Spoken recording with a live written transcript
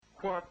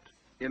What,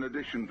 in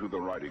addition to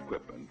the right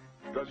equipment,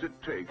 does it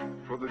take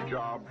for the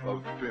job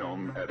of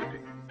film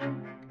editing?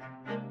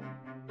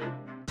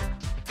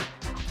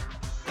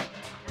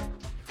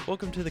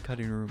 Welcome to The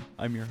Cutting Room.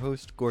 I'm your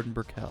host, Gordon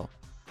Burkell.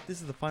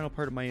 This is the final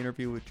part of my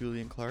interview with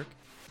Julian Clarke,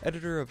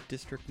 editor of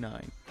District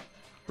 9.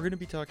 We're going to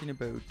be talking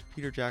about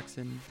Peter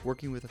Jackson,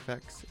 working with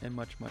effects, and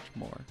much, much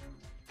more.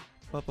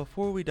 But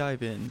before we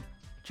dive in,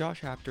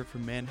 Josh Apter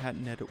from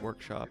Manhattan Edit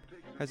Workshop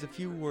has a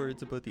few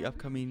words about the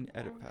upcoming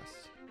Edit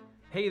Fest.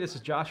 Hey, this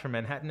is Josh from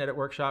Manhattan Edit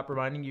Workshop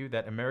reminding you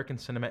that American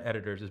Cinema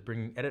Editors is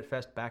bringing Edit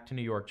Fest back to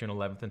New York June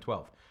 11th and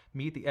 12th.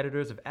 Meet the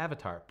editors of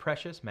Avatar,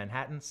 Precious,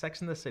 Manhattan, Sex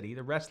and the City,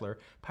 The Wrestler,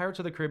 Pirates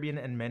of the Caribbean,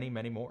 and many,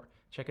 many more.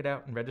 Check it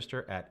out and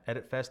register at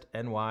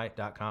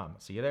editfestny.com.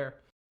 See you there.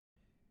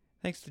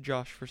 Thanks to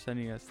Josh for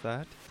sending us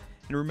that.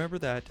 And remember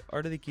that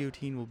Art of the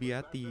Guillotine will be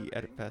at the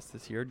Edit Fest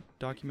this year,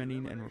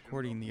 documenting and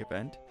recording the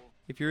event.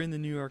 If you're in the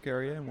New York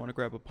area and want to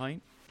grab a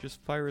pint,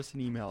 just fire us an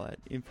email at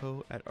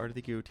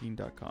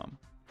info@artoftheguillotine.com.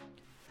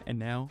 And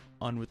now,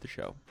 on with the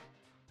show.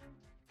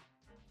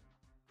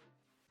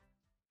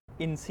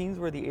 In scenes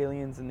where the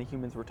aliens and the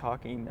humans were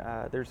talking,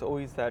 there's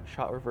always that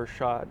shot-reverse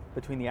shot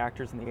between the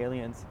actors and the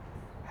aliens.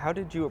 How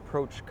did you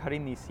approach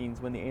cutting these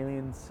scenes when the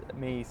aliens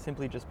may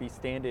simply just be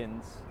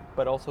stand-ins,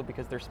 but also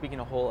because they're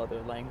speaking a whole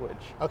other language?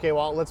 Okay,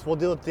 well, we'll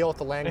deal with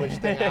the language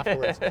thing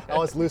afterwards. I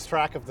always lose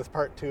track of this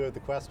part two of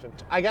the question.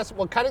 I guess,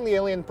 cutting the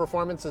alien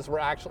performances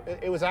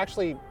was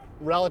actually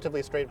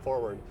relatively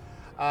straightforward.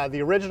 The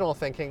original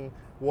thinking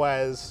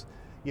was,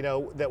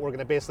 that we're going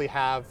to basically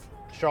have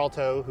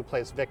Sharlto, who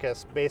plays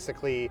Vicus,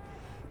 basically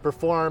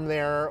perform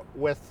there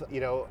with,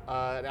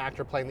 an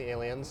actor playing the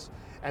aliens,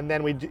 and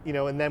then we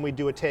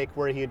do a take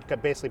where he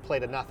basically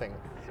played a nothing,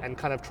 and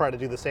kind of try to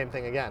do the same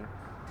thing again,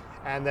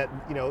 and that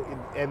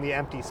in the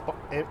empty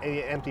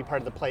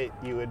part of the plate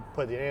you would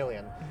put the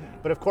alien.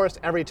 Mm-hmm. But of course,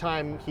 every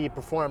time he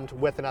performed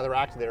with another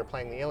actor there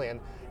playing the alien,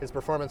 his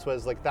performance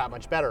was like that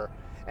much better.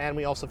 And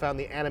we also found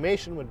the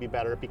animation would be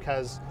better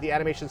because the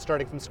animation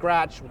starting from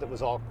scratch, that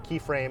was all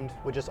keyframed,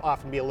 would just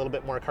often be a little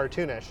bit more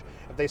cartoonish.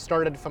 If they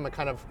started from a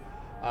kind of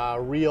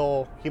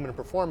real human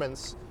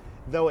performance,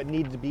 though it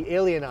needed to be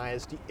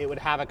alienized, it would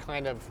have a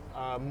kind of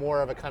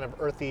more of a kind of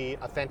earthy,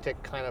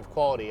 authentic kind of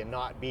quality and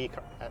not be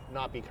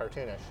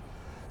cartoonish.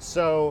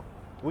 So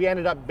we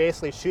ended up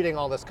basically shooting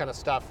all this kind of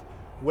stuff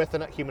with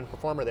a human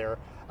performer there.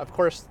 Of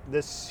course,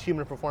 this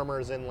human performer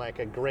is in like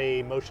a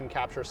gray motion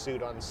capture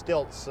suit on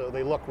stilts, so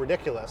they look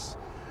ridiculous.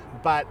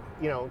 But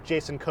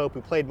Jason Cope, who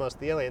played most of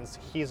the aliens,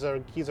 he's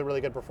a really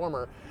good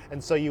performer,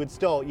 and so you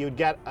would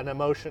get an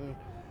emotion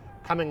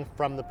coming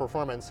from the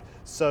performance.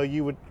 So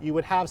you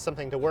would have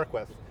something to work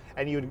with,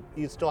 and you'd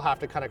still have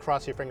to kind of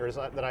cross your fingers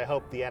that I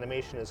hope the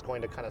animation is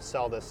going to kind of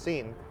sell this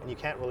scene. And you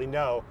can't really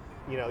know,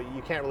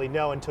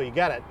 until you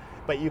get it,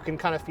 but you can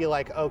kind of feel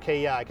like,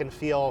 okay, yeah, I can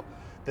feel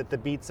that the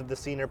beats of the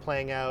scene are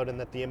playing out and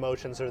that the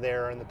emotions are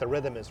there and that the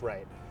rhythm is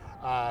right,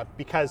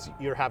 because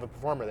you have a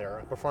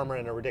performer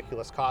in a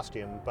ridiculous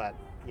costume, but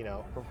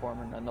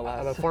Performer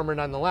nonetheless. A performer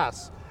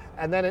nonetheless.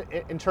 And then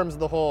in terms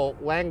of the whole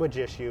language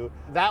issue,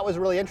 that was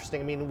really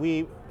interesting. I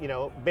mean,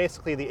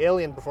 basically the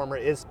alien performer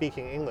is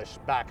speaking English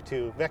back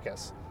to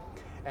Vicus,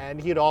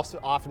 and he'd also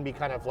often be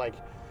kind of like,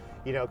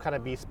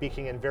 be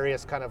speaking in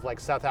various kind of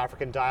like South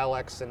African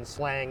dialects and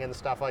slang and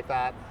stuff like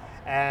that.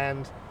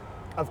 And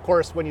of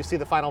course, when you see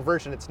the final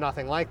version, it's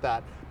nothing like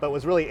that. But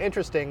what's really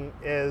interesting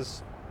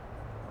is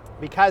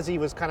because he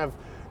was kind of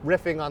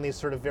riffing on these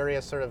sort of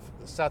various sort of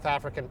South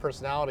African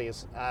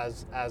personalities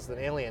as an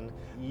alien,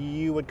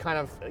 you would kind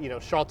of,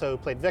 Sharlto, who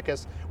played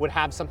Vicus, would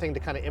have something to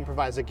kind of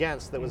improvise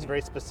against that was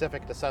very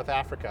specific to South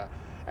Africa.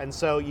 And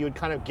so you would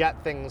kind of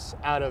get things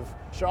out of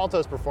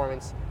Sharlto's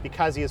performance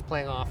because he is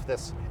playing off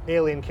this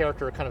alien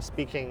character kind of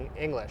speaking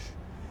English.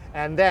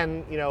 And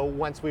then,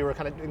 once we were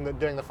kind of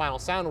doing the final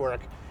sound work,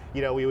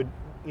 we would,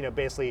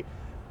 basically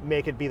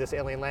make it be this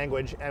alien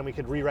language, and we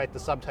could rewrite the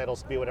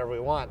subtitles to be whatever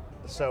we want.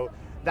 So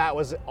that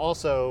was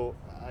also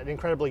an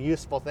incredibly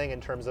useful thing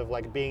in terms of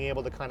like being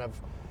able to kind of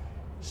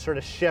sort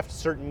of shift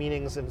certain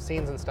meanings and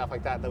scenes and stuff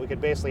like that we could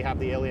basically have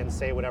the aliens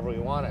say whatever we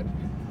wanted,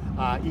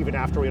 even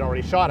after we'd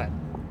already shot it.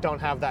 Don't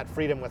have that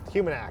freedom with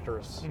human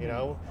actors,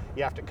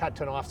 You have to cut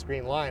to an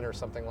off-screen line or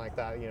something like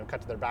that,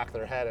 cut to their back of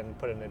their head and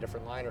put it in a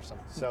different line or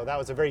something. So that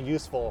was a very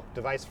useful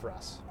device for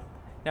us.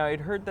 Now,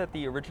 I'd heard that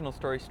the original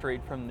story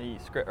strayed from the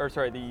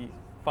the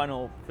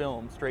final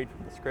film strayed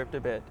from the script a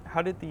bit.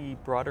 How did the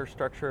broader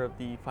structure of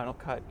the final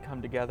cut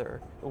come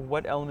together?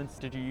 What elements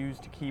did you use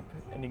to keep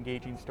an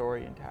engaging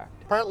story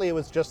intact? Partly it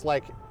was just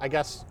like, I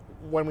guess,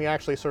 when we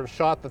actually sort of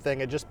shot the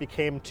thing, it just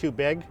became too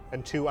big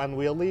and too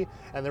unwieldy,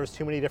 and there was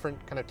too many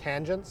different kind of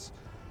tangents.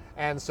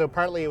 And so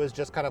partly it was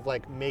just kind of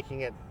like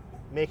making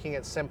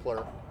it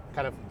simpler,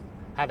 kind of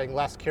having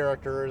less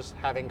characters,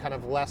 having kind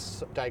of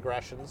less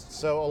digressions.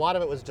 So a lot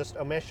of it was just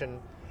omission,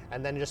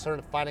 and then just sort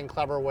of finding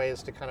clever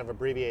ways to kind of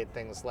abbreviate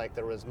things. Like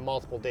there was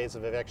multiple days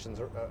of evictions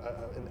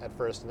at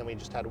first, and then we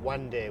just had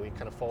one day. We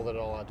kind of folded it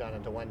all down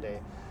into one day.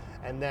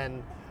 And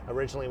then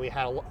originally we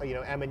had,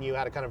 M&U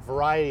had a kind of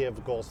variety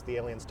of goals with the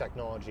aliens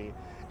technology,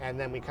 and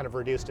then we kind of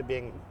reduced it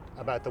being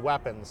about the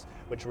weapons,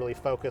 which really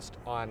focused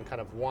on kind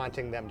of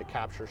wanting them to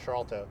capture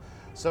Charlton.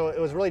 So it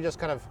was really just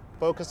kind of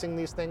focusing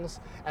these things,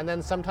 and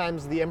then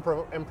sometimes the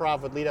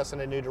improv would lead us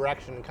in a new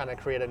direction and kind of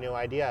create a new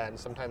idea, and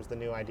sometimes the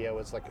new idea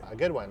was like a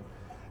good one.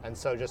 And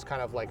so just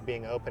kind of like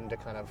being open to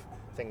kind of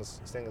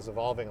things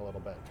evolving a little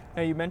bit.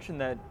 Now you mentioned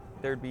that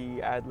there'd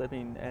be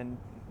ad-libbing, and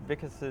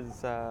Vickis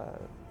is a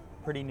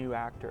pretty new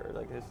actor.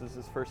 Like, this is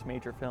his first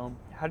major film.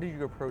 How did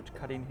you approach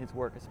cutting his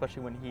work,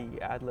 especially when he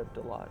ad-libbed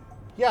a lot?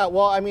 Yeah,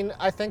 well, I mean,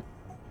 I think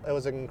it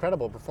was an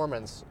incredible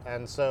performance,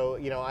 and so,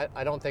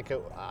 I don't think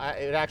it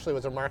actually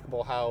was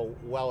remarkable how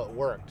well it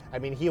worked. I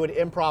mean, he would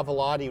improv a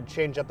lot, he would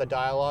change up the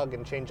dialogue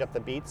and change up the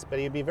beats, but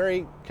he'd be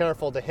very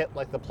careful to hit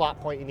like the plot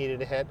point you needed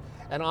to hit,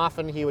 and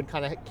often he would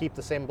kind of keep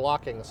the same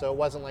blocking, so it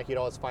wasn't like you'd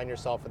always find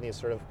yourself in these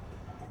sort of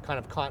kind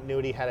of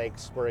continuity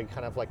headaches where he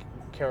kind of like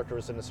character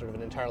was in a sort of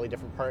an entirely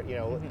different part,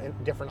 a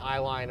different eye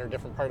line or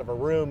different part of a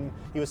room.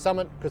 He was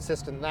somewhat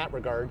consistent in that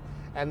regard.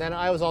 And then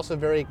I was also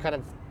very kind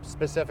of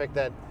specific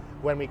that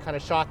when we kind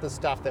of shot the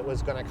stuff that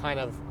was going to kind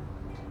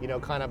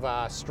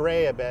of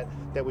stray a bit,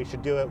 that we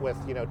should do it with,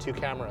 2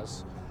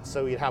 cameras.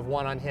 So you'd have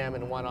one on him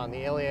and one on the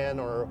alien,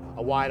 or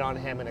a wide on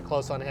him and a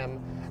close on him.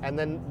 And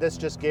then this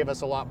just gave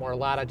us a lot more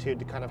latitude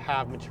to kind of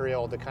have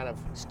material to kind of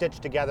stitch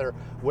together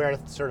where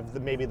sort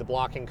of maybe the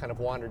blocking kind of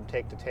wandered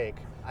take to take.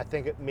 I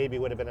think it maybe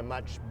would have been a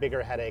much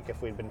bigger headache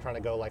if we'd been trying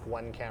to go like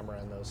one camera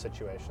in those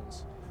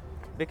situations.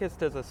 Vickis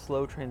does a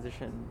slow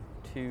transition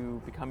to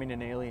becoming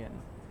an alien.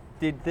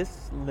 Did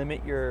this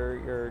limit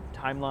your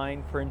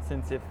timeline? For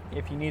instance,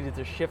 if you needed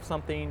to shift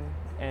something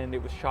and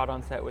it was shot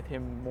on set with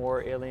him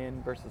more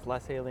alien versus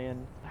less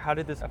alien, how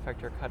did this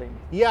affect your cutting?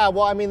 Yeah,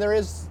 well, I mean,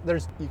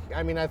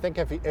 I think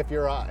if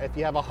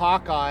you have a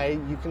Hawkeye,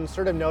 you can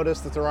sort of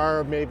notice that there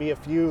are maybe a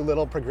few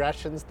little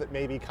progressions that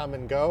maybe come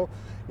and go,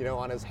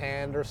 on his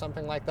hand or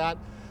something like that.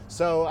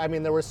 So, I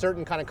mean, there were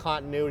certain kind of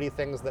continuity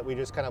things that we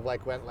just kind of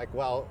like went like,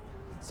 well,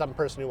 some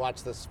person who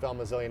watched this film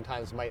a zillion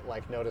times might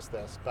like notice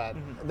this, but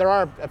there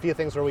are a few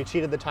things where we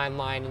cheated the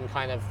timeline and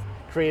kind of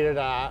created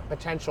a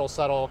potential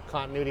subtle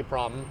continuity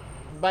problem.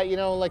 But you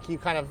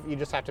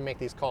just have to make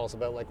these calls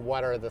about like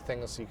what are the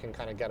things you can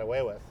kind of get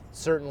away with.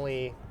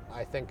 Certainly,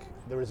 I think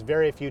there was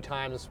very few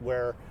times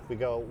where we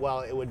go,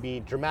 well, it would be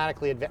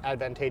dramatically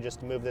advantageous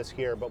to move this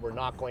here, but we're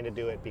not going to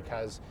do it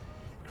because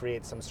it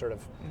creates some sort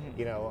of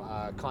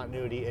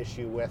continuity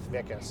issue with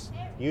Vickis.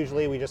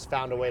 Usually, we just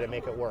found a way to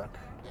make it work.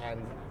 And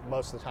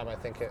most of the time, I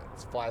think it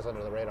flies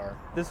under the radar.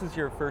 This was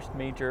your first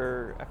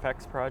major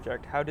effects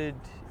project. How did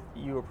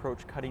you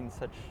approach cutting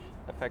such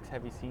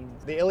effects-heavy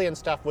scenes? The alien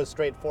stuff was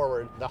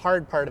straightforward. The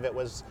hard part of it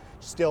was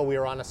still we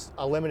were on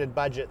a limited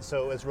budget,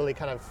 so it was really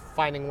kind of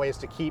finding ways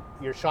to keep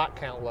your shot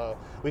count low.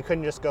 We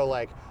couldn't just go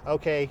like,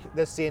 okay,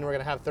 this scene we're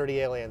going to have 30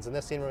 aliens, and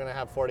this scene we're going to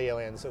have 40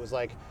 aliens. It was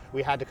like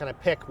we had to kind of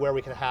pick where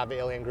we could have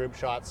alien group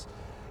shots,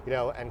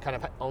 and kind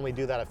of only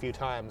do that a few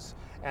times.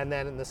 And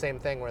then the same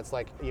thing where it's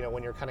like,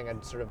 when you're cutting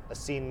a sort of a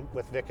scene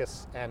with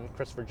Vickis and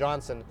Christopher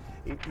Johnson,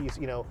 we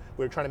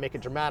were trying to make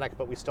it dramatic,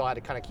 but we still had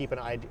to kind of keep an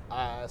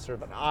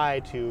eye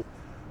to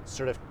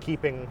sort of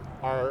keeping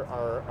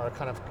our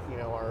kind of,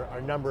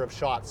 our number of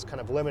shots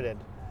kind of limited.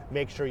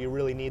 Make sure you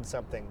really need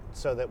something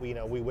so that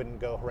we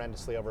wouldn't go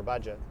horrendously over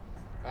budget.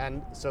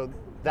 And so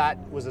that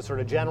was a sort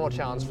of general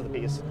challenge for the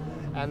piece.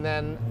 And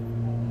then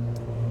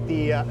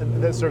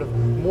the sort of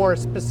more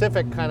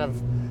specific kind of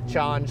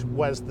challenge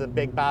was the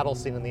big battle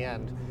scene in the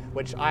end,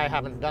 which I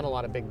haven't done a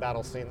lot of big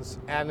battle scenes.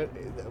 And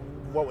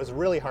what was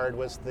really hard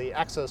was the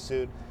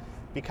exosuit.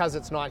 Because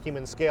it's not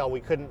human scale, we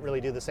couldn't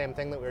really do the same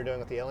thing that we were doing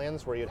with the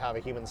aliens, where you'd have a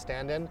human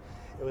stand-in.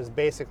 It was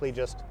basically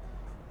just,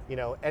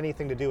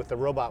 anything to do with the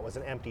robot was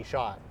an empty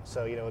shot.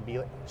 So, it would be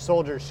like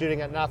soldiers shooting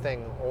at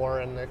nothing,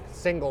 or in the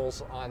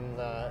singles on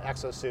the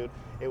exosuit,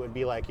 it would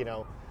be like,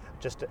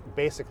 just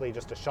basically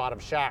just a shot of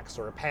Shax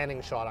or a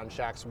panning shot on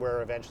Shax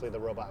where eventually the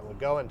robot would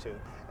go into.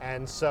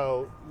 And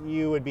so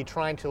you would be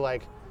trying to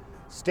like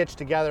stitch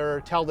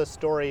together, tell this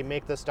story,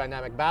 make this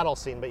dynamic battle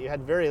scene, but you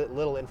had very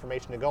little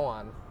information to go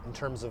on in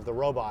terms of the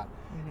robot.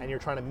 And you're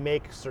trying to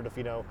make sort of,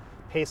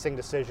 pacing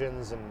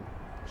decisions and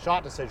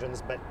shot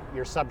decisions, but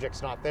your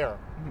subject's not there.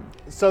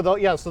 So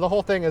the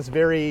whole thing is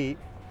very,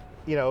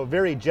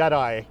 very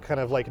Jedi, kind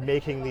of like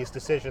making these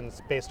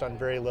decisions based on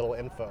very little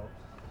info.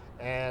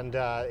 And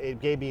it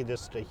gave me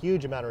just a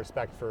huge amount of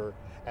respect for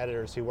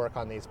editors who work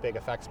on these big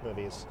effects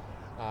movies,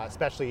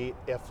 especially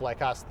if,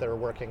 like us, they're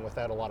working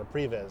without a lot of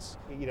previs.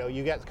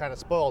 You get kind of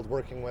spoiled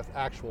working with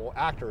actual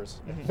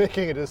actors,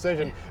 making a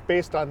decision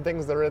based on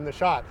things that are in the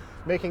shot.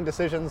 Making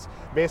decisions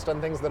based on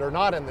things that are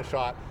not in the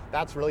shot,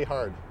 that's really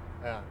hard.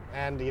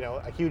 And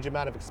a huge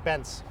amount of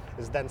expense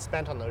is then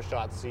spent on those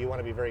shots, so you want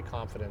to be very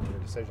confident in your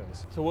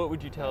decisions. So what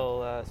would you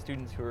tell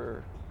students who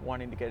are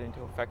wanting to get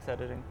into effects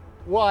editing?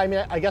 Well, I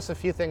mean, I guess a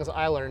few things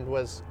I learned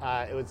was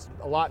it was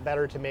a lot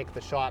better to make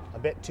the shot a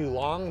bit too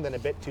long than a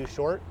bit too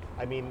short.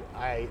 I mean,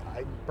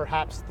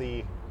 perhaps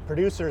the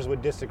producers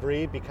would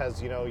disagree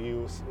because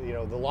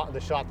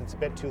the shot that's a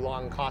bit too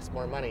long costs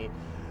more money.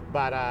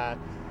 But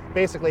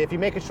basically, if you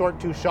make a short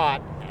two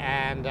shot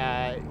and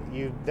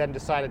you then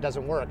decide it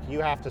doesn't work,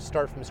 you have to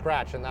start from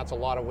scratch, and that's a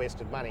lot of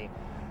wasted money.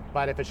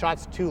 But if a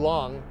shot's too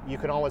long, you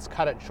can always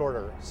cut it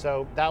shorter.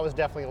 So that was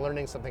definitely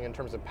learning something in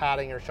terms of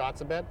padding your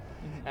shots a bit.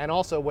 Mm-hmm. And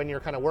also when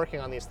you're kind of working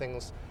on these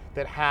things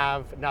that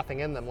have nothing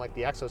in them, like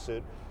the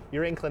exosuit,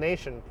 your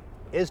inclination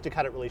is to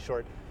cut it really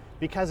short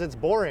because it's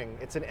boring.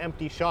 It's an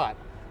empty shot.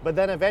 But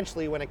then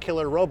eventually when a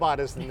killer robot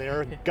is in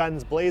there,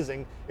 guns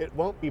blazing, it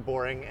won't be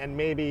boring, and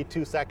maybe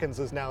 2 seconds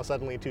is now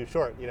suddenly too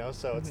short,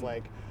 So it's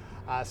like,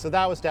 so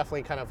that was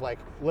definitely kind of like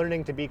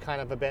learning to be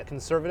kind of a bit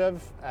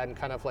conservative and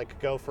kind of like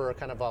go for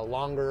kind of a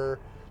longer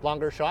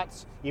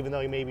shots, even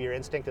though maybe your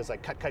instinct is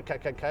like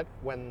cut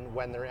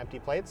when they're empty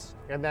plates.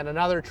 And then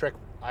another trick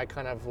I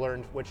kind of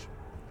learned, which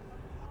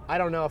I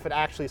don't know if it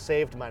actually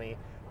saved money,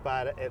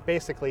 but it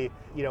basically,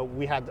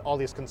 we had all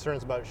these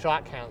concerns about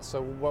shot counts.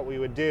 So what we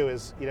would do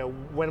is,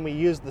 when we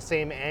used the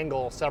same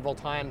angle several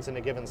times in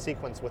a given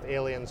sequence with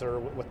aliens or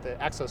with the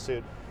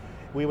exosuit,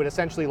 we would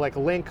essentially like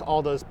link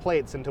all those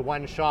plates into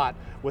one shot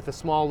with a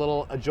small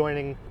little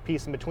adjoining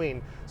piece in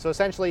between. So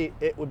essentially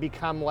it would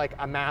become like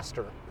a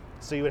master.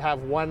 So you would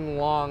have one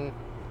long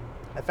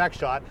effect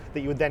shot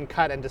that you would then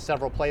cut into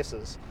several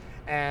places.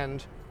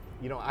 And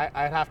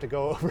I'd have to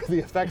go over the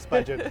effects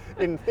budget.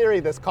 In theory,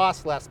 this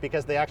costs less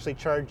because they actually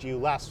charge you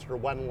less for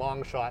one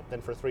long shot than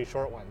for 3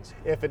 short ones.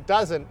 If it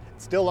doesn't,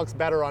 it still looks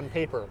better on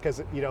paper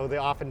because, they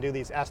often do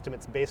these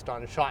estimates based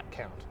on shot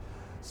count.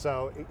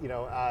 So,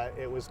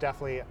 it was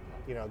definitely,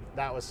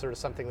 that was sort of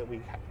something that we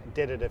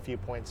did at a few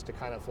points to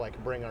kind of like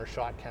bring our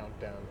shot count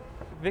down.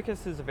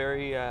 Vicus is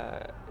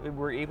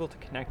we're able to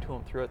connect to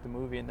him throughout the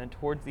movie, and then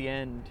towards the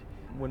end,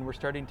 when we're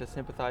starting to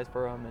sympathize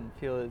for him and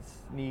feel his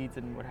needs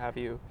and what have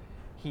you,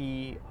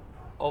 he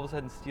all of a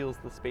sudden steals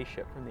the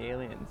spaceship from the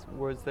aliens.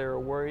 Was there a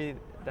worry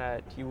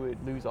that you would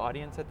lose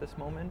audience at this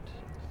moment?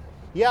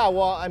 Yeah,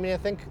 well, I mean, I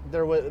think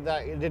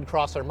it did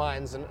cross our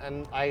minds,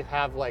 and I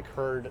have like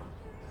heard,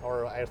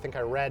 or I think I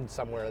read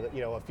somewhere that,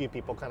 a few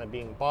people kind of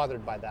being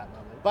bothered by that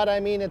moment. But I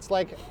mean, it's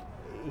like,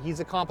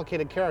 he's a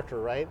complicated character,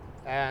 right?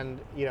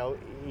 And,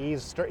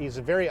 he's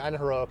very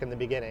unheroic in the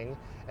beginning,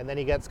 and then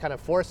he gets kind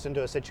of forced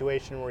into a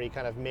situation where he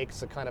kind of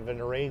makes a kind of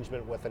an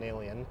arrangement with an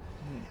alien.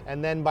 Mm-hmm.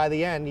 And then by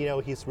the end,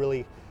 he's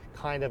really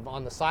kind of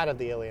on the side of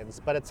the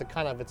aliens, but it's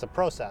a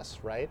process,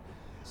 right?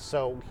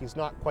 So he's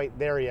not quite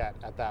there yet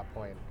at that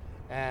point.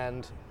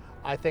 And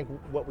I think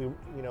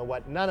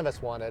what none of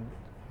us wanted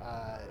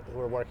who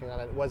were working on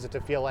it was it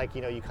to feel like,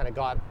 you kind of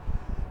got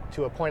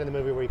to a point in the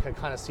movie where you could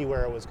kind of see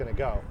where it was going to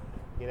go,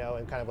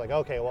 and kind of like,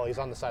 okay, well, he's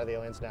on the side of the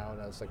aliens now.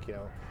 And I was like,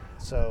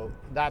 so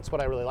that's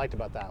what I really liked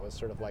about that, was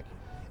sort of like,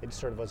 it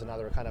sort of was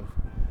another kind of,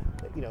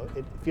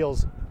 it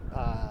feels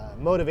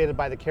motivated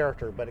by the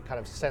character, but it kind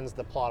of sends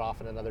the plot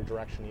off in another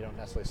direction you don't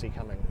necessarily see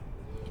coming.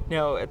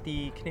 Now, at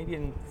the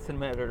Canadian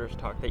Cinema Editors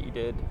Talk that you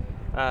did,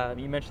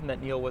 you mentioned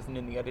that Neil wasn't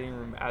in the editing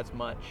room as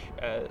much,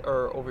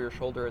 or over your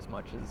shoulder as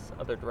much as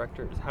other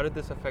directors. How did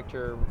this affect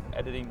your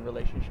editing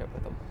relationship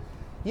with him?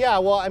 Yeah,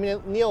 well, I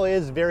mean, Neil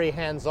is very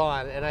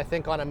hands-on, and I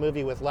think on a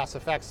movie with less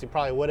effects, he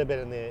probably would have been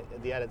in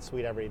the edit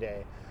suite every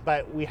day.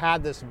 But we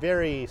had this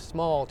very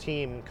small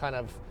team kind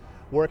of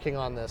working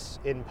on this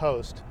in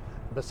post,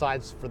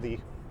 besides for the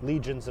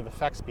legions of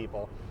effects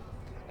people.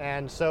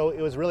 And so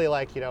it was really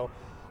like,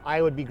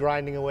 I would be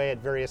grinding away at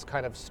various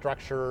kind of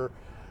structure,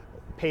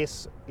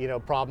 pace,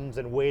 problems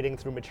and wading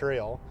through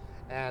material.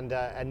 And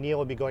Neil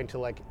would be going to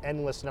like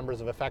endless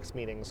numbers of effects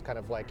meetings, kind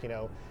of like,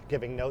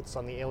 giving notes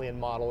on the alien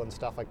model and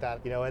stuff like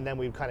that, and then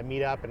we'd kind of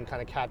meet up and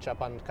kind of catch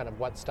up on kind of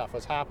what stuff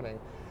was happening.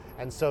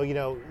 And so,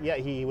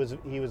 he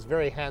was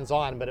very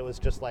hands-on, but it was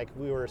just like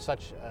we were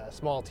such a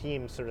small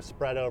team sort of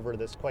spread over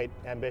this quite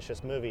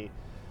ambitious movie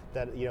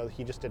that,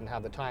 he just didn't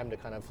have the time to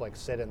kind of like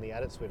sit in the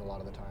edit suite a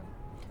lot of the time.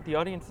 The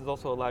audience is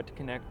also allowed to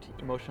connect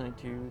emotionally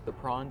to the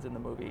prawns in the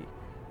movie.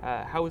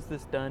 How is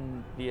this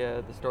done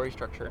via the story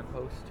structure in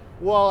post?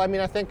 Well, I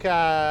mean, I think,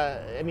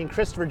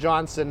 Christopher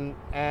Johnson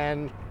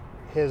and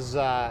his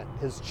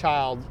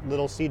child,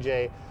 little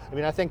CJ, I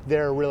mean, I think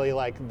they're really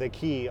like the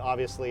key,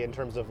 obviously, in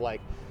terms of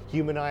like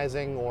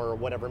humanizing or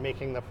whatever,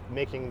 making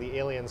the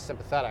aliens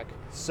sympathetic.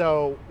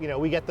 So,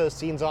 we get those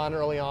scenes on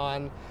early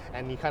on,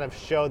 and you kind of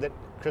show that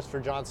Christopher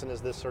Johnson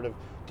is this sort of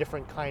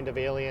different kind of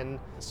alien.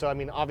 So, I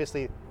mean,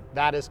 obviously,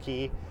 that is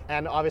key.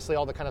 And obviously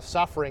all the kind of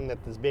suffering that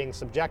is being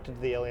subjected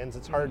to the aliens,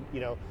 it's hard,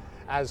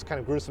 as kind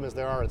of gruesome as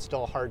they are, it's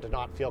still hard to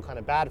not feel kind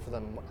of bad for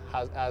them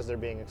as they're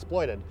being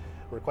exploited.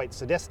 We're quite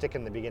sadistic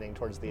in the beginning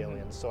towards the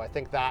aliens, so I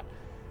think that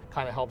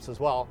kind of helps as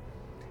well.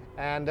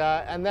 And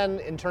then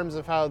in terms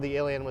of how the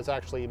alien was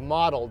actually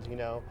modeled,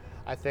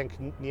 I think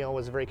Neil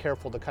was very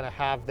careful to kind of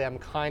have them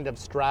kind of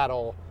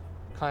straddle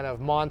kind of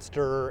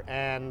monster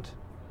and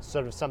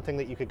sort of something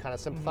that you could kind of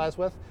sympathize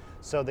with.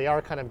 So they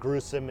are kind of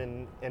gruesome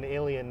and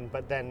alien,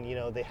 but then,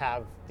 they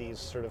have these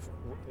sort of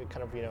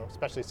kind of,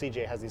 especially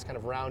CJ has these kind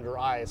of rounder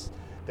eyes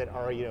that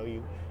are,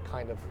 you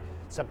kind of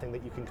something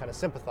that you can kind of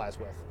sympathize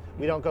with.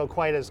 We don't go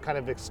quite as kind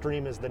of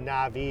extreme as the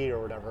Na'vi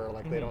or whatever,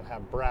 like they don't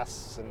have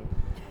breasts and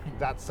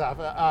that stuff.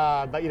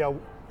 But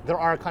there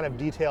are kind of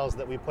details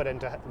that we put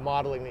into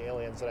modeling the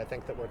aliens that I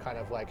think that were kind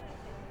of like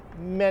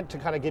meant to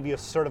kind of give you a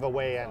sort of a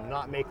way in,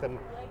 not make them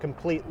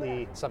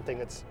completely something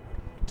that's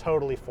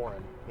totally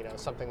foreign,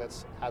 something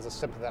that's has a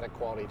sympathetic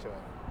quality to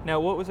it. Now,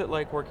 what was it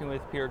like working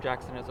with Peter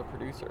Jackson as a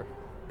producer?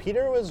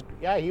 Peter was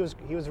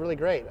really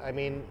great. I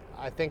mean,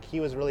 I think he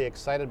was really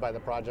excited by the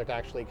project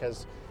actually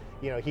because,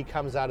 he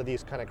comes out of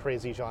these kind of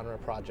crazy genre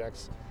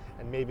projects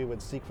and maybe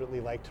would secretly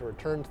like to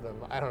return to them.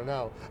 I don't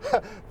know.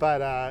 But,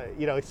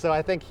 so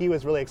I think he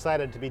was really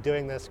excited to be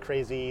doing this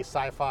crazy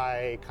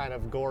sci-fi kind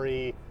of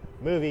gory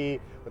movie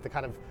with the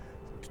kind of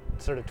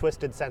sort of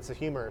twisted sense of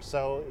humor.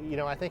 So,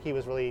 I think he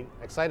was really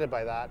excited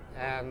by that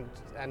and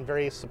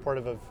very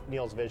supportive of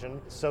Neil's vision.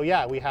 So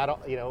yeah, we had,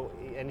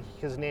 and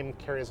his name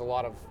carries a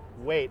lot of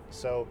weight.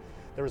 So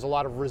there was a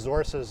lot of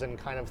resources and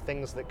kind of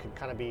things that could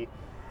kind of be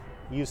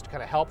used to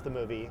kind of help the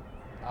movie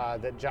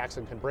that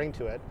Jackson could bring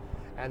to it.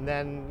 And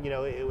then,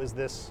 it was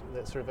this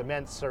sort of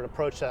immense sort of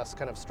process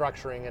kind of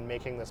structuring and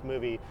making this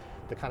movie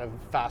the kind of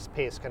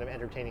fast-paced kind of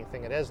entertaining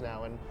thing it is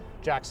now. And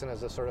Jackson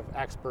is a sort of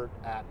expert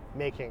at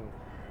making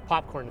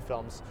popcorn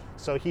films,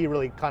 so he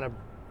really kind of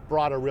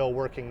brought a real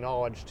working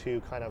knowledge to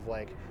kind of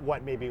like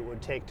what maybe it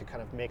would take to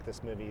kind of make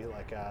this movie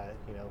like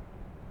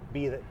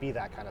be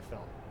that kind of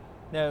film.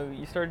 Now,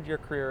 you started your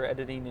career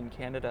editing in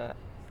Canada.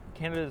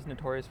 Canada is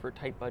notorious for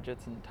tight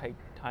budgets and tight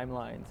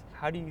timelines.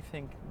 How do you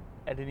think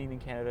editing in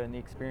Canada and the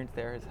experience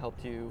there has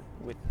helped you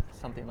with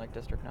something like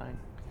District 9?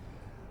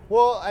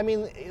 Well, I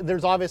mean,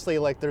 there's obviously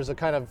there's a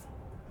kind of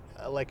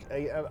like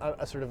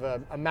a sort of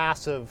a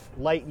massive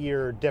light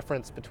year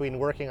difference between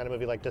working on a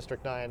movie like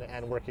District 9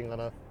 and working on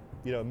a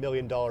 $1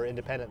 million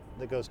independent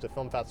that goes to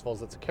film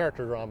festivals that's a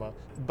character drama.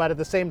 But at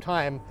the same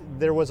time,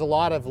 there was a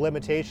lot of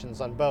limitations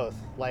on both.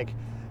 Like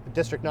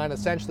District 9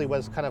 essentially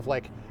was kind of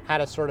like had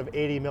a sort of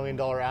 $80 million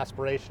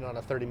aspiration on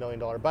a $30 million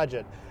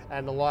budget,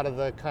 and a lot of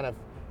the kind of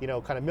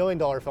 $1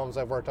 million films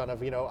I've worked on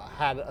have,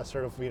 had a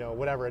sort of,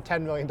 whatever, a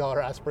 $10 million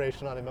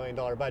aspiration on a $1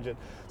 million budget.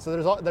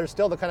 So there's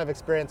still the kind of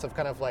experience of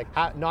kind of like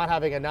not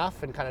having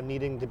enough and kind of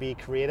needing to be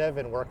creative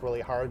and work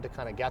really hard to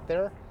kind of get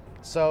there.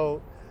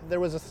 So there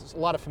was a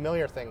lot of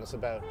familiar things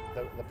about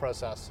the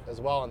process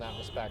as well in that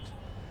respect.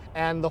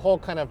 And the whole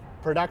kind of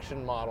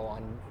production model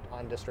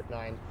on District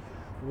 9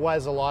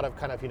 was a lot of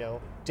kind of,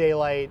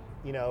 daylight,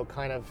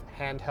 kind of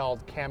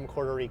handheld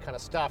camcorder-y kind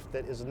of stuff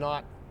that is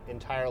not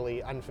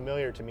entirely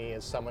unfamiliar to me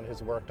as someone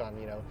who's worked on,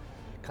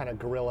 kind of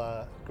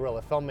guerrilla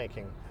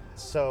filmmaking.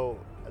 So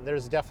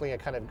there's definitely a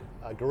kind of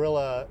a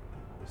guerrilla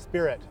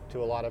spirit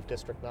to a lot of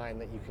District 9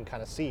 that you can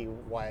kind of see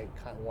why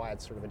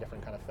it's sort of a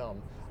different kind of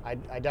film. I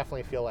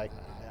definitely feel like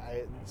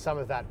some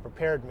of that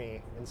prepared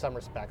me in some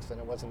respects, and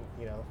it wasn't,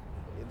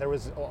 there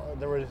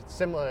were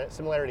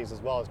similarities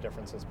as well as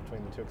differences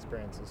between the two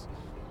experiences.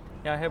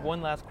 Now, I have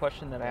one last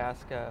question that I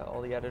ask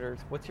all the editors.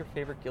 What's your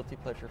favorite guilty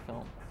pleasure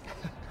film?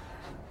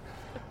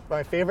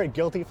 My favorite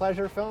guilty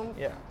pleasure film?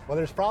 Yeah. Well,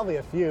 there's probably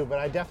a few, but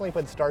I definitely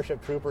put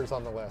Starship Troopers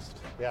on the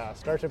list. Yeah,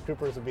 Starship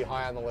Troopers would be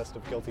high on the list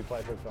of guilty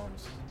pleasure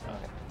films.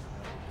 Okay.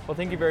 Well,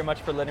 thank you very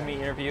much for letting me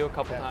interview a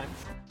couple times.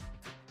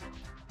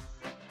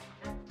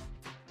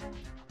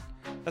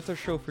 That's our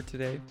show for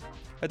today.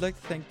 I'd like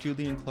to thank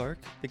Julian Clarke,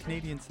 the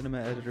Canadian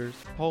cinema editors,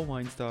 Paul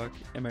Weinstock,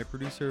 and my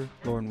producer,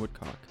 Lauren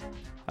Woodcock.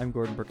 I'm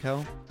Gordon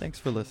Burkell. Thanks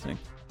for listening.